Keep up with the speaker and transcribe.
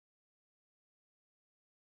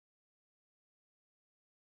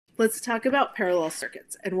let's talk about parallel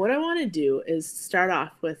circuits. And what I want to do is start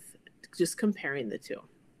off with just comparing the two.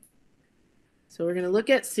 So we're going to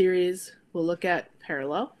look at series. We'll look at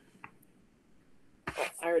parallel.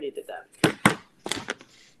 I already did that.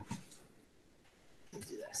 Let's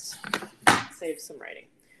do this. Save some writing.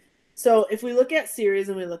 So if we look at series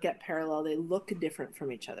and we look at parallel, they look different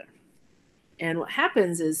from each other. And what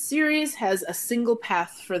happens is series has a single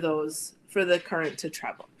path for the current to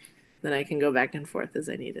travel. Then I can go back and forth as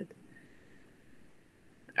I needed.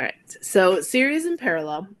 All right, so series and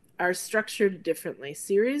parallel are structured differently.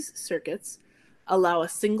 Series circuits allow a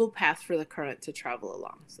single path for the current to travel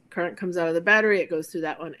along. So the current comes out of the battery, it goes through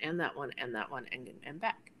that one, and that one, and that one, and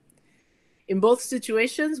back. In both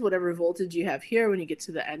situations, whatever voltage you have here, when you get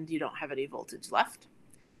to the end, you don't have any voltage left.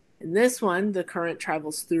 In this one, the current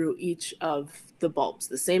travels through each of the bulbs.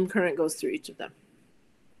 The same current goes through each of them.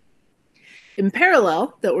 In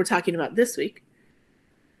parallel, that we're talking about this week,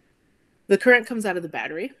 the current comes out of the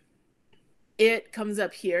battery. It comes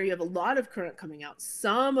up here. You have a lot of current coming out.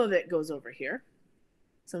 Some of it goes over here.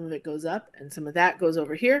 Some of it goes up, and some of that goes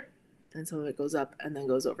over here, and some of it goes up and then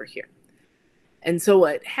goes over here. And so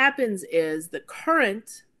what happens is the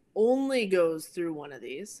current only goes through one of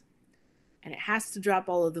these, and it has to drop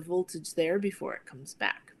all of the voltage there before it comes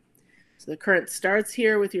back. So the current starts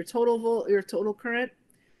here with your total current,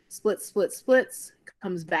 splits,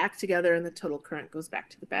 comes back together, and the total current goes back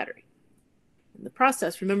to the battery. In the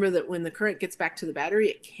process, remember that when the current gets back to the battery,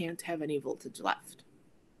 it can't have any voltage left.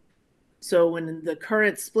 So when the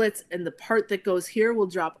current splits and the part that goes here will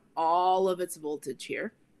drop all of its voltage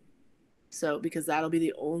here. So because that'll be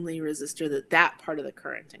the only resistor that part of the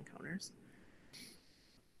current encounters.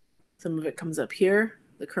 Some of it comes up here.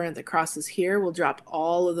 The current that crosses here will drop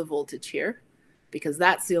all of the voltage here because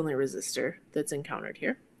that's the only resistor that's encountered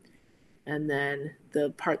here. And then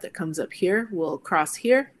the part that comes up here will cross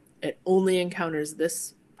here. It only encounters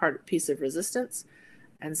this piece of resistance,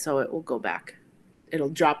 and so it will go back. It'll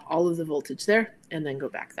drop all of the voltage there and then go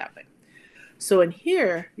back that way. So in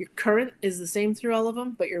here, your current is the same through all of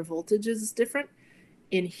them, but your voltage is different.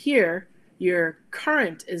 In here, your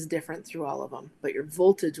current is different through all of them, but your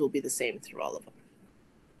voltage will be the same through all of them.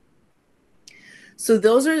 So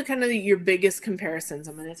those are kind of your biggest comparisons.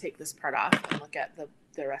 I'm going to take this part off and look at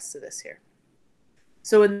the rest of this here.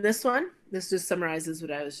 So in this one, this just summarizes what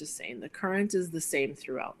I was just saying. The current is the same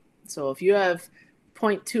throughout. So if you have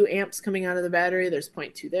 0.2 amps coming out of the battery, there's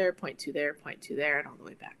 0.2 there, 0.2 there, 0.2 there, and all the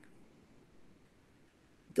way back.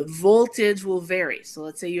 The voltage will vary. So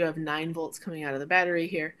let's say you have 9 volts coming out of the battery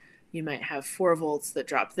here. You might have 4 volts that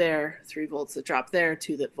drop there, 3 volts that drop there,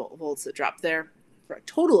 2 volts that drop there, for a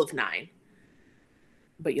total of 9.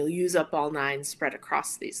 But you'll use up all 9 spread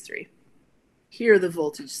across these 3. Here, the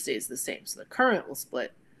voltage stays the same. So the current will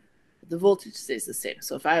split, but the voltage stays the same.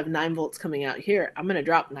 So if I have 9 volts coming out here, I'm going to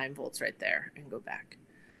drop 9 volts right there and go back.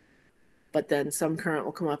 But then some current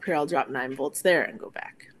will come up here. I'll drop 9 volts there and go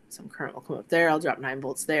back. Some current will come up there. I'll drop 9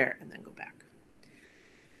 volts there and then go back.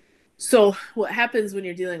 So what happens when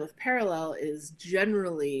you're dealing with parallel is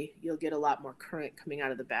generally you'll get a lot more current coming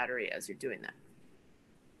out of the battery as you're doing that.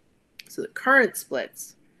 So the current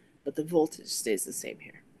splits, but the voltage stays the same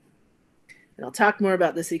here. And I'll talk more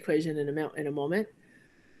about this equation in a moment,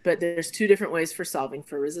 but there's 2 different ways for solving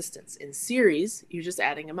for resistance. In series, you're just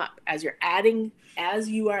adding them up. As you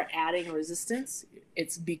are adding resistance,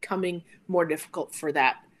 it's becoming more difficult for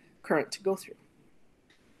that current to go through.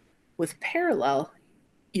 With parallel,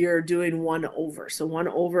 you're doing 1 over. So 1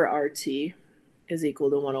 over RT is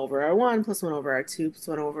equal to 1 over R1 plus 1 over R2 plus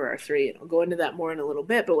 1 over R3. And I'll go into that more in a little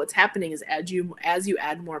bit, but what's happening is as you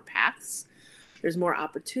add more paths, there's more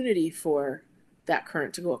opportunity for that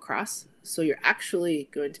current to go across. So you're actually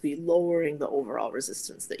going to be lowering the overall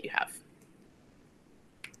resistance that you have.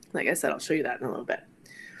 Like I said, I'll show you that in a little bit.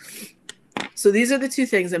 So these are the 2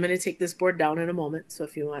 things. I'm going to take this board down in a moment. So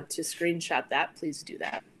if you want to screenshot that, please do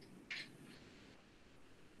that.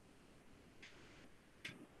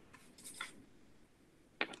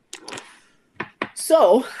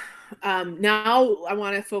 So now I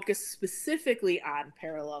want to focus specifically on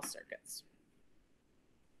parallel circuits.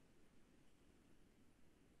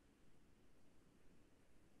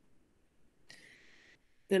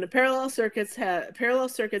 Then parallel circuits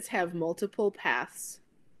have multiple paths.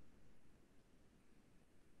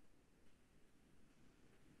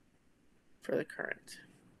 For the current.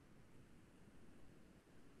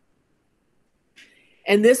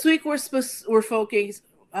 And this week we're focusing.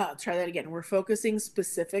 Try that again. We're focusing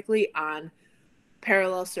specifically on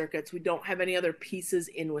parallel circuits. We don't have any other pieces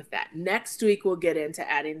in with that. Next week we'll get into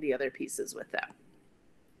adding the other pieces with them.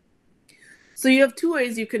 So you have two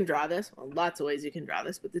ways you can draw this. Well, lots of ways you can draw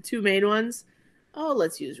this, but the two main ones, oh,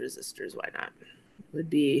 let's use resistors. Why not?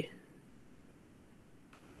 Would be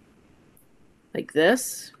like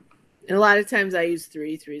this. And a lot of times I use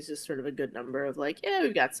 3. 3 is just sort of a good number of like, yeah,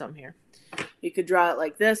 we've got some here. You could draw it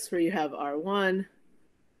like this, where you have R1,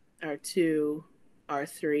 R2,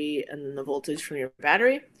 R3, and then the voltage from your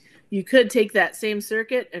battery. You could take that same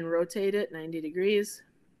circuit and rotate it 90 degrees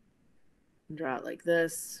and draw it like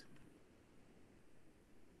this.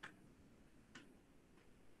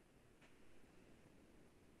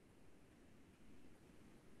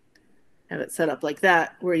 Have it set up like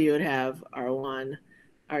that, where you would have R1,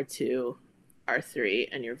 R2, R3,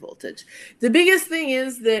 and your voltage. The biggest thing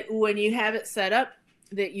is that when you have it set up,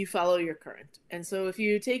 that you follow your current. And so if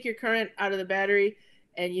you take your current out of the battery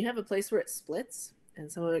and you have a place where it splits, and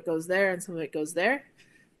some of it goes there and some of it goes there,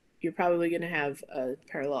 you're probably going to have a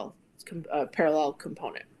parallel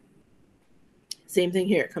component. Same thing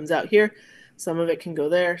here. It comes out here. Some of it can go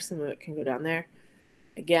there. Some of it can go down there.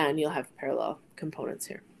 Again, you'll have parallel components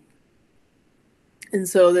here. And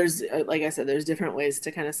so there's, like I said, there's different ways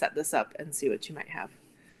to kind of set this up and see what you might have.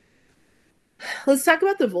 Let's talk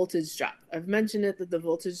about the voltage drop. I've mentioned it, that the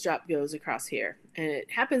voltage drop goes across here, and it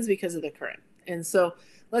happens because of the current. And so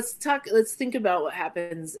let's think about what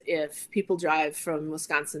happens if people drive from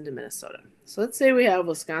Wisconsin to Minnesota. So let's say we have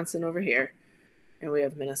Wisconsin over here and we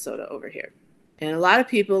have Minnesota over here. And a lot of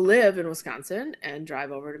people live in Wisconsin and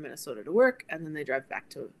drive over to Minnesota to work, and then they drive back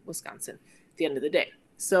to Wisconsin at the end of the day.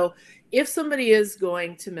 So if somebody is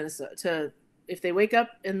going to Minnesota, if they wake up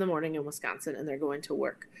in the morning in Wisconsin and they're going to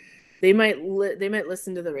work, they might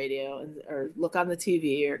listen to the radio or look on the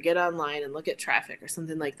TV or get online and look at traffic or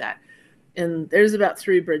something like that. And there's about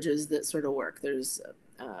 3 bridges that sort of work. There's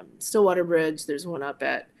Stillwater Bridge. There's one up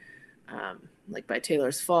at like by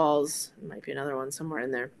Taylor's Falls. There might be another one somewhere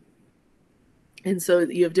in there. And so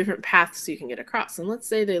you have different paths you can get across. And let's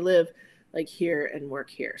say they live like here and work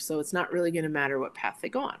here. So it's not really going to matter what path they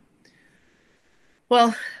go on.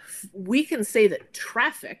 Well, we can say that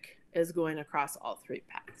traffic is going across all 3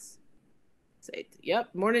 paths. Say,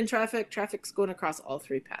 yep, morning traffic's going across all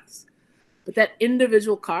 3 paths. But that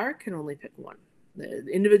individual car can only pick one. The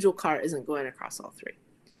individual car isn't going across all 3.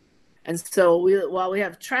 And so while we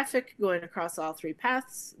have traffic going across all 3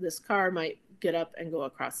 paths, this car might get up and go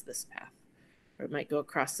across this path. Or it might go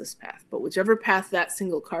across this path. But whichever path that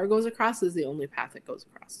single car goes across is the only path it goes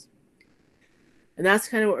across. And that's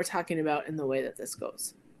kind of what we're talking about in the way that this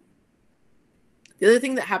goes. The other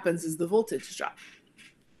thing that happens is the voltage drop.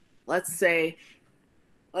 Let's say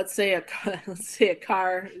a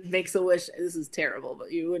car makes a wish. This is terrible,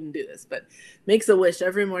 but you wouldn't do this, but makes a wish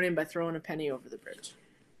every morning by throwing a penny over the bridge.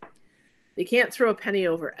 They can't throw a penny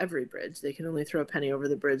over every bridge. They can only throw a penny over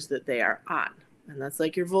the bridge that they are on. And that's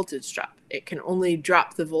like your voltage drop. It can only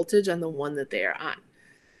drop the voltage on the one that they are on.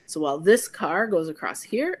 So while this car goes across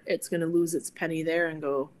here, it's going to lose its penny there and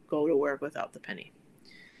go to work without the penny.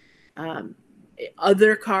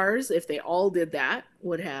 Other cars, if they all did that,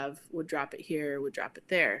 would drop it here, would drop it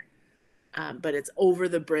there. But it's over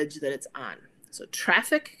the bridge that it's on. So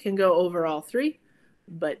traffic can go over all 3,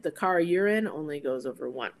 but the car you're in only goes over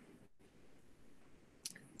 1.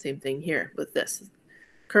 Same thing here with this.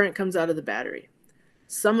 Current comes out of the battery.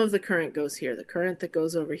 Some of the current goes here. The current that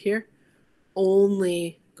goes over here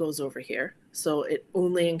only goes over here. So it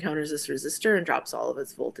only encounters this resistor and drops all of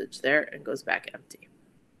its voltage there and goes back empty.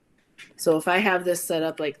 So if I have this set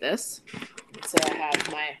up like this, so I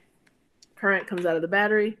have my current comes out of the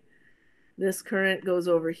battery, this current goes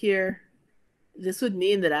over here, this would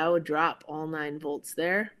mean that I would drop all 9 volts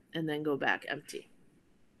there and then go back empty.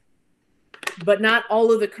 But not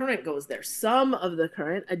all of the current goes there. Some of the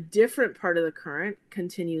current, a different part of the current,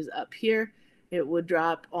 continues up here. It would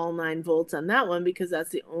drop all 9 volts on that one because that's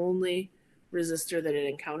the only resistor that it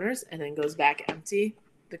encounters, and then goes back empty.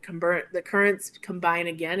 The currents combine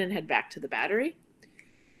again and head back to the battery.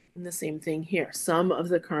 And the same thing here. Some of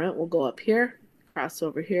the current will go up here, cross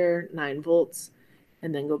over here, 9 volts,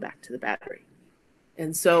 and then go back to the battery.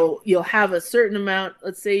 And so you'll have a certain amount.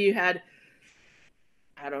 Let's say you had,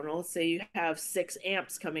 let's say you have 6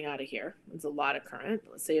 amps coming out of here. It's a lot of current.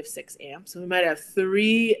 Let's say you have 6 amps. So we might have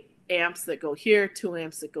 3 amps that go here, 2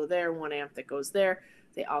 amps that go there, 1 amp that goes there.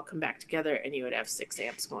 They all come back together, and you would have 6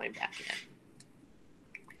 amps going back in.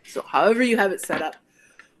 So however you have it set up,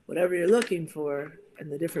 whatever you're looking for,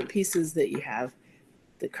 and the different pieces that you have,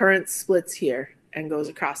 the current splits here and goes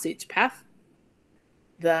across each path.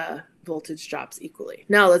 The voltage drops equally.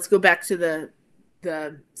 Now let's go back to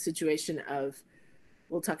the situation of,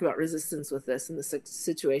 we'll talk about resistance with this in the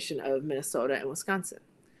situation of Minnesota and Wisconsin.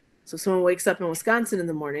 So if someone wakes up in Wisconsin in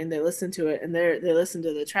the morning, they listen to it, and they listen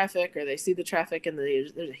to the traffic, or they see the traffic, and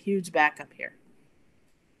there's a huge backup here.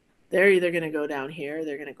 They're either going to go down here, or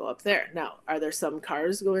they're going to go up there. Now, are there some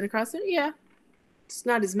cars going across there? Yeah. It's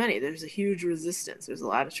not as many. There's a huge resistance. There's a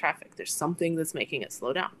lot of traffic. There's something that's making it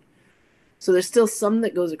slow down. So there's still some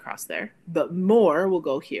that goes across there, but more will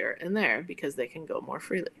go here and there because they can go more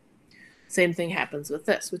freely. Same thing happens with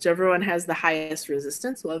this. Whichever one has the highest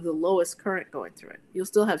resistance will have the lowest current going through it. You'll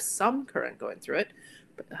still have some current going through it,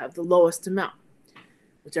 but you'll have the lowest amount.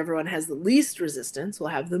 Whichever one has the least resistance will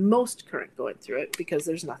have the most current going through it because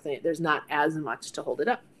there's not as much to hold it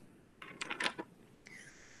up.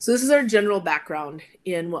 So this is our general background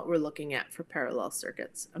in what we're looking at for parallel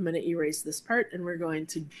circuits. I'm going to erase this part, and we're going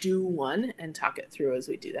to do one and talk it through as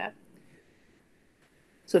we do that.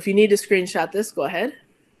 So if you need to screenshot this, go ahead.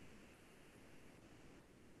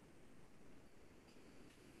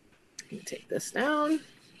 You can take this down.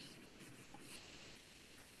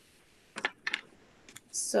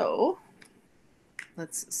 So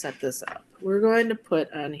let's set this up. We're going to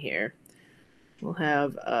put on here, we'll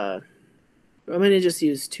have, I'm going to just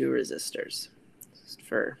use 2 resistors just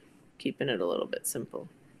for keeping it a little bit simple.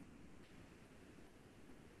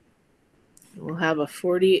 We'll have a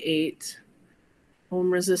 48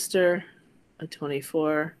 ohm resistor, a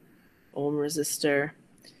 24 ohm resistor,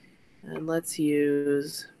 and let's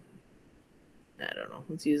use, I don't know,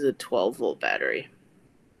 let's use a 12 volt battery.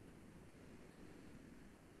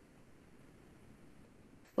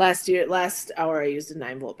 Last hour I used a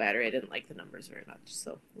 9 volt battery. I didn't like the numbers very much,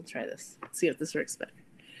 so we'll try this. See if this works better.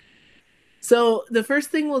 So the first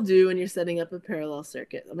thing we'll do when you're setting up a parallel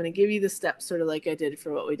circuit, I'm going to give you the steps sort of like I did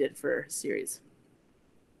for what we did for series,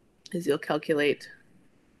 is you'll calculate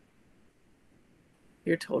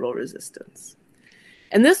your total resistance.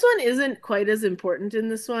 And this one isn't quite as important in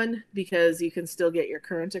this one because you can still get your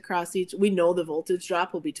current across each. We know the voltage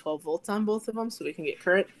drop will be 12 volts on both of them, so we can get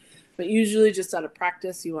current. But usually just out of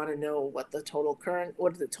practice, you want to know what the total current,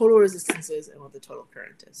 what the total resistance is and what the total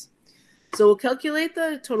current is. So we'll calculate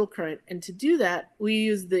the total current. And to do that, we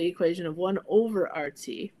use the equation of 1 over RT.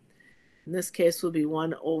 In this case, will be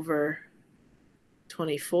 1 over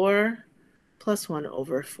 24 plus 1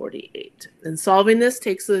 over 48. And solving this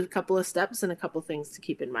takes a couple of steps and a couple things to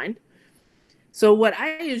keep in mind. So what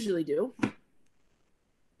I usually do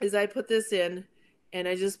is I put this in, and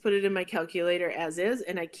I just put it in my calculator as is,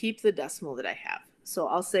 and I keep the decimal that I have. So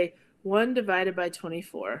I'll say 1 divided by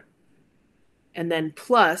 24, and then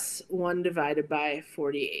plus 1 divided by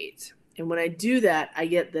 48. And when I do that, I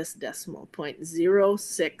get this decimal,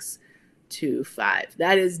 0.0625.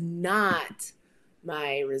 That is not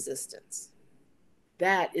my resistance.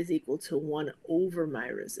 That is equal to 1 over my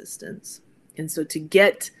resistance. And so to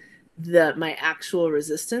get my actual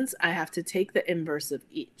resistance, I have to take the inverse of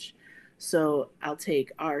each. So I'll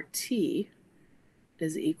take RT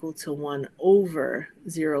is equal to 1 over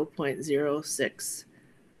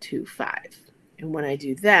 0.0625. And when I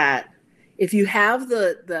do that, if you have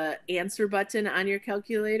the answer button on your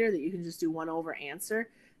calculator that you can just do 1 over answer,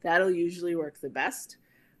 that'll usually work the best.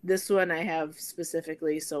 This one I have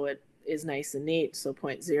specifically so it is nice and neat. So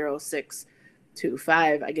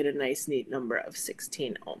 0.0625, I get a nice neat number of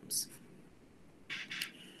 16 ohms.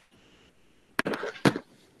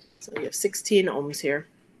 So we have 16 ohms here.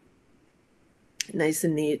 Nice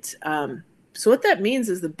and neat. So what that means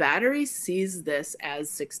is the battery sees this as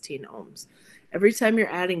 16 ohms. Every time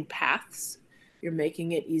you're adding paths, you're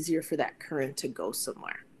making it easier for that current to go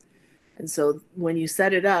somewhere. And so when you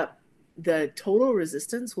set it up, the total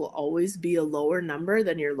resistance will always be a lower number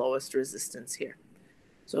than your lowest resistance here.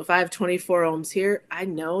 So if I have 24 ohms here, I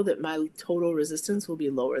know that my total resistance will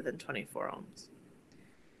be lower than 24 ohms.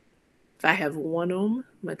 If I have 1 ohm,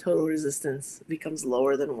 my total resistance becomes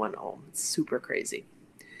lower than 1 ohm. It's super crazy.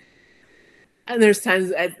 And there's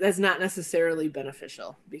times that's not necessarily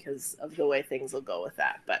beneficial because of the way things will go with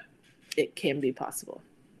that, but it can be possible.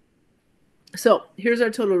 So here's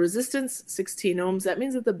our total resistance, 16 ohms. That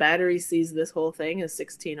means that the battery sees this whole thing as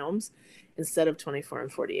 16 ohms instead of 24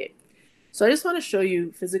 and 48. So I just want to show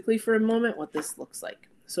you physically for a moment what this looks like.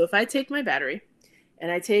 So if I take my battery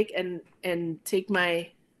and I take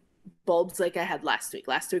my bulbs like I had last week.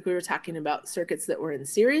 Last week we were talking about circuits that were in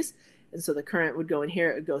series, and so the current would go in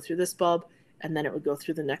here, it would go through this bulb, and then it would go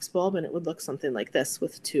through the next bulb, and it would look something like this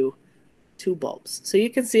with two bulbs. So you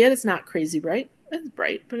can see it, it's not crazy bright. It's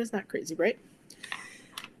bright, but it's not crazy bright.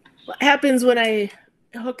 What happens when I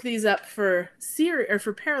hook these up for series or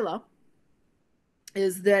for parallel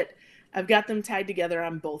is that I've got them tied together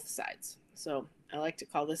on both sides. So I like to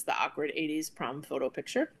call this the awkward 80s prom photo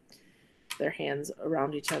picture. Their hands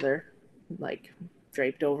around each other, like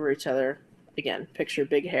draped over each other. Again, picture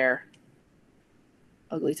big hair,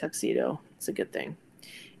 ugly tuxedo. It's a good thing.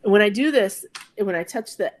 And when I do this, when I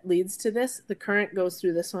touch that leads to this, the current goes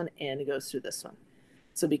through this one and it goes through this one.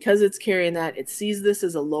 So because it's carrying that, it sees this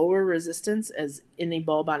as a lower resistance as any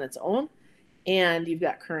bulb on its own, and you've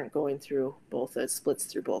got current going through both. It splits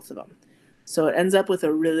through both of them. So it ends up with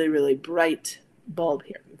a really, really bright bulb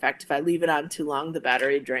here. In fact, if I leave it on too long, the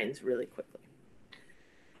battery drains really quickly.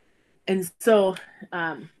 And so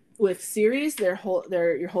with series, you're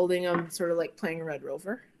holding them sort of like playing Red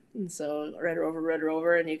Rover. And so Red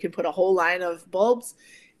Rover, and you can put a whole line of bulbs,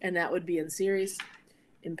 and that would be in series.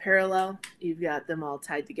 In parallel, you've got them all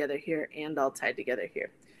tied together here and all tied together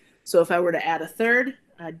here. So if I were to add a third,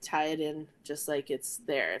 I'd tie it in just like it's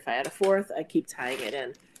there. If I add a fourth, I keep tying it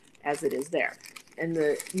in as it is there. And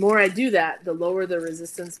the more I do that, the lower the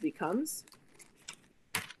resistance becomes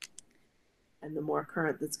and the more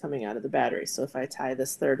current that's coming out of the battery. So if I tie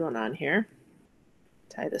this third one on here,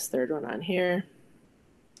 tie this third one on here,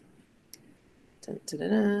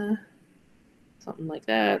 something like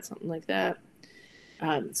that, something like that.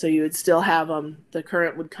 So you would still have the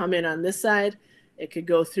current would come in on this side. It could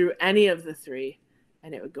go through any of the three,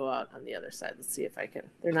 and it would go out on the other side. Let's see if I can.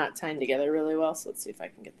 They're not tying together really well, so let's see if I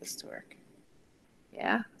can get this to work.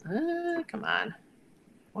 Yeah? Come on.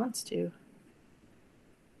 Wants to.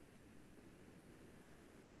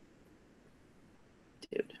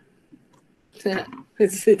 Dude.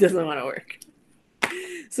 It doesn't want to work.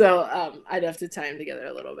 So I'd have to tie them together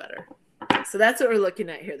a little better. So that's what we're looking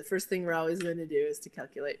at here. The first thing we're always going to do is to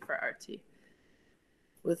calculate for RT.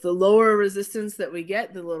 With the lower resistance that we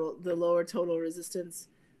get, the lower total resistance,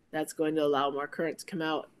 that's going to allow more current to come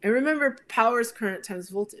out. And remember, power is current times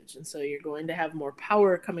voltage. And so you're going to have more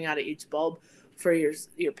power coming out of each bulb for your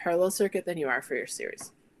parallel circuit than you are for your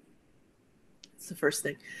series. That's the first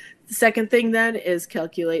thing. The second thing then is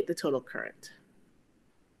calculate the total current.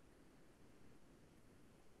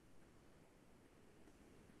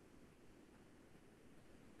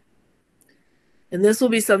 And this will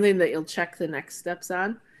be something that you'll check the next steps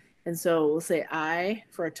on. And so we'll say I,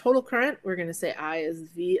 for a total current, we're going to say I is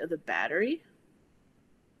V of the battery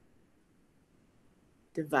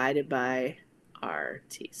divided by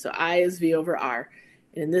RT. So I is V over R.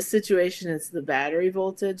 And in this situation, it's the battery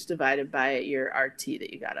voltage divided by your RT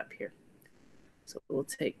that you got up here. So we'll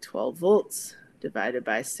take 12 volts divided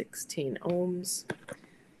by 16 ohms.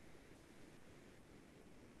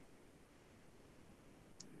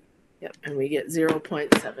 Yep, and we get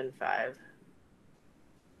 0.75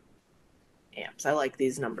 amps. I like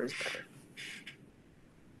these numbers better.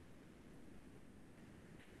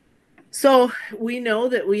 So we know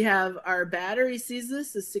that we have our battery sees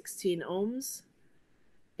this as 16 ohms.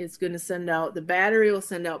 It's going to send out, the battery will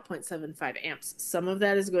send out 0.75 amps. Some of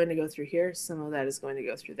that is going to go through here. Some of that is going to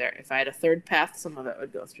go through there. If I had a third path, some of it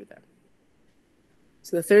would go through there.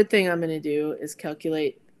 So the third thing I'm going to do is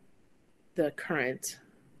calculate the current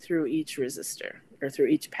through each resistor or through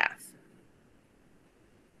each path.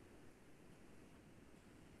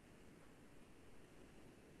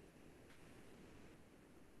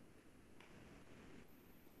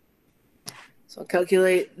 So I'll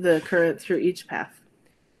calculate the current through each path.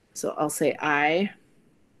 So I'll say I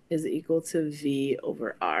is equal to V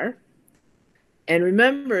over R. And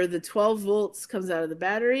remember, the 12 volts comes out of the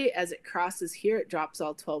battery. As it crosses here, it drops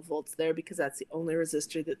all 12 volts there because that's the only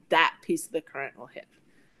resistor that piece of the current will hit.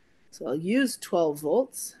 So I'll use 12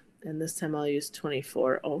 volts, and this time I'll use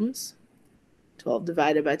 24 ohms. 12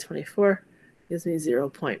 divided by 24 gives me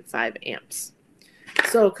 0.5 amps.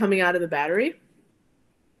 So coming out of the battery,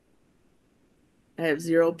 I have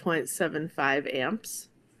 0.75 amps.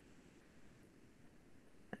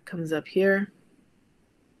 That comes up here.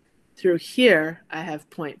 Through here, I have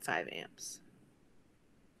 0.5 amps.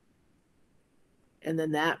 And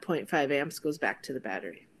then that 0.5 amps goes back to the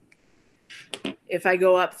battery. If I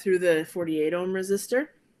go up through the 48 ohm resistor,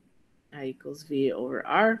 I equals V over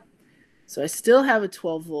R. So I still have a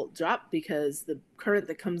 12 volt drop because the current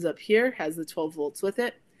that comes up here has the 12 volts with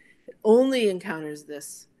it. It only encounters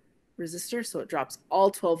this resistor, so it drops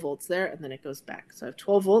all 12 volts there, and then it goes back. So I have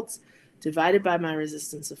 12 volts divided by my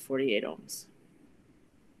resistance of 48 ohms.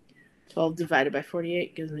 12 divided by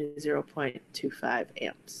 48 gives me 0.25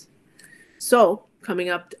 amps. So coming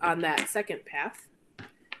up on that second path,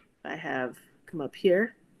 I have come up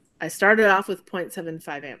here. I started off with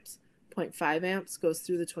 0.75 amps. 0.5 amps goes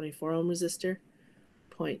through the 24 ohm resistor.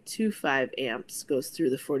 0.25 amps goes through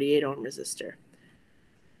the 48 ohm resistor.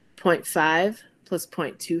 0.5 plus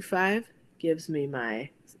 0.25 gives me my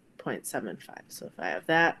 0.75. So if I have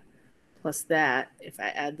that plus that, if I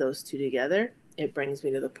add those two together, it brings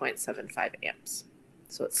me to the 0.75 amps.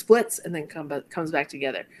 So it splits and then comes back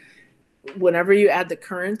together. Whenever you add the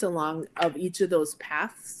current along of each of those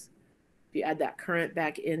paths, if you add that current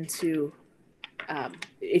back into,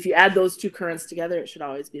 if you add those two currents together, it should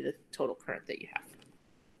always be the total current that you have.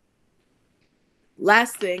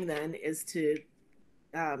 Last thing then is to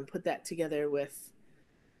put that together with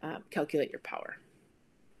calculate your power.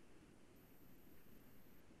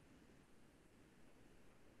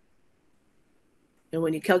 And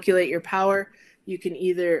when you calculate your power, you can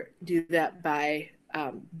either do that by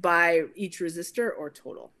each resistor or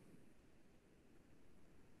total,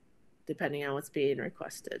 depending on what's being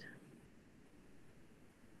requested.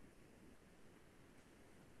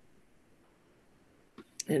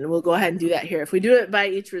 And we'll go ahead and do that here. If we do it by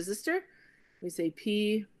each resistor, we say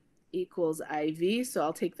P equals IV. So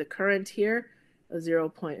I'll take the current here of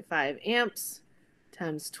 0.5 amps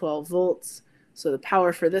times 12 volts. So the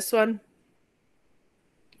power for this one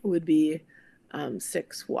would be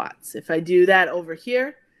 6 watts. If I do that over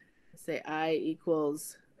here, say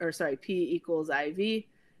P equals IV,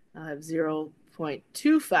 I'll have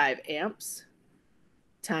 0.25 amps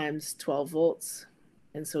times 12 volts.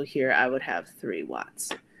 And so here I would have 3 watts.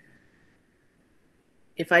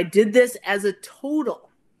 If I did this as a total,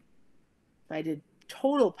 if I did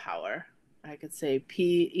total power, I could say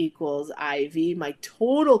P equals IV. My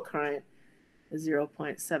total current is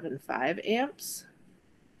 0.75 amps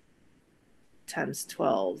times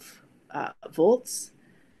 12 volts,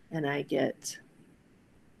 and I get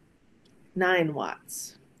 9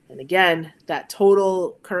 watts. And again, that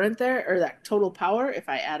total current there, or that total power, if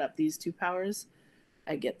I add up these two powers,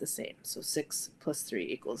 I get the same. So 6 plus 3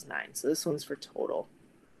 equals 9. So this one's for total.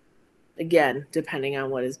 Again, depending on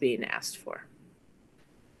what is being asked for.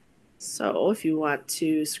 So if you want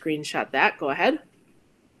to screenshot that, go ahead.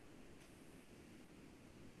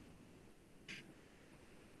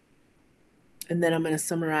 And then I'm going to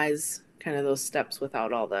summarize kind of those steps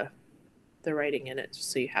without all the writing in it,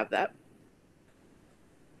 just so you have that.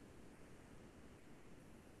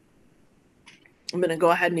 I'm going to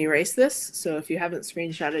go ahead and erase this. So if you haven't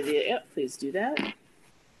screenshotted it yet, please do that.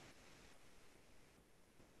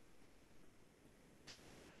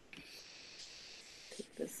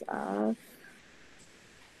 Take this off.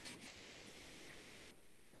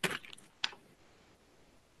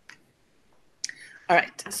 All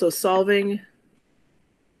right, so solving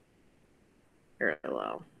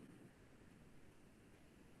parallel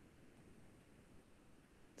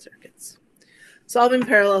circuits. Solving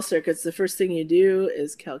parallel circuits, the first thing you do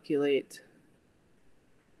is calculate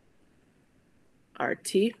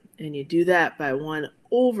RT, and you do that by 1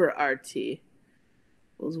 over RT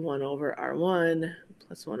equals 1 over R1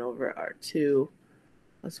 plus 1 over R2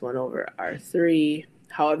 plus 1 over R3,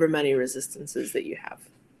 however many resistances that you have.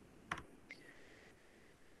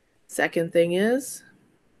 Second thing is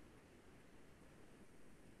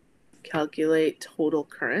calculate total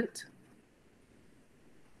current.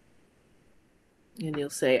 And you'll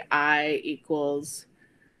say I equals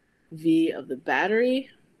V of the battery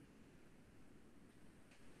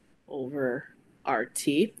over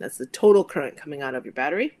RT. That's the total current coming out of your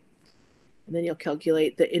battery. And then you'll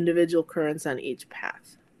calculate the individual currents on each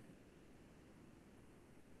path.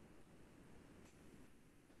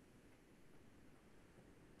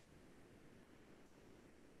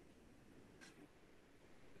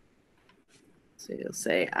 So you'll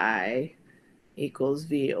say I equals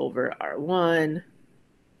V over R1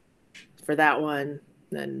 for that one,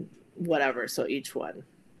 then whatever. So each one,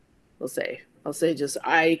 I'll say just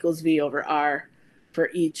I equals V over R for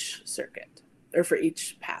each circuit, or for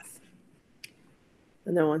each path.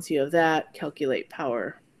 And then once you have that, calculate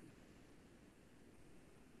power.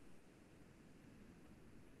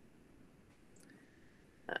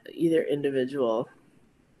 Either individual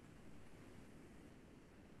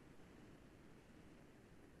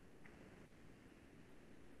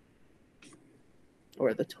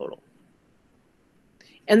or the total.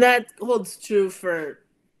 And that holds true for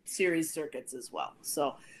series circuits as well.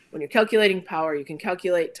 So when you're calculating power, you can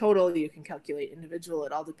calculate total, you can calculate individual.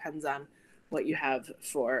 It all depends on what you have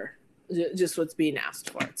for just what's being asked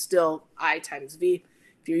for. It's still I times V.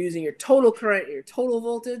 If you're using your total current, your total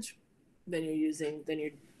voltage, then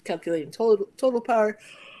you're calculating total power.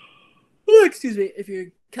 Oh, excuse me. If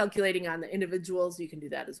you're calculating on the individuals, you can do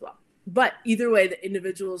that as well. But either way, the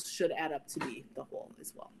individuals should add up to be the whole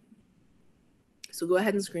as well. So go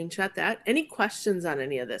ahead and screenshot that. Any questions on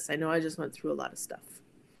any of this? I know I just went through a lot of stuff.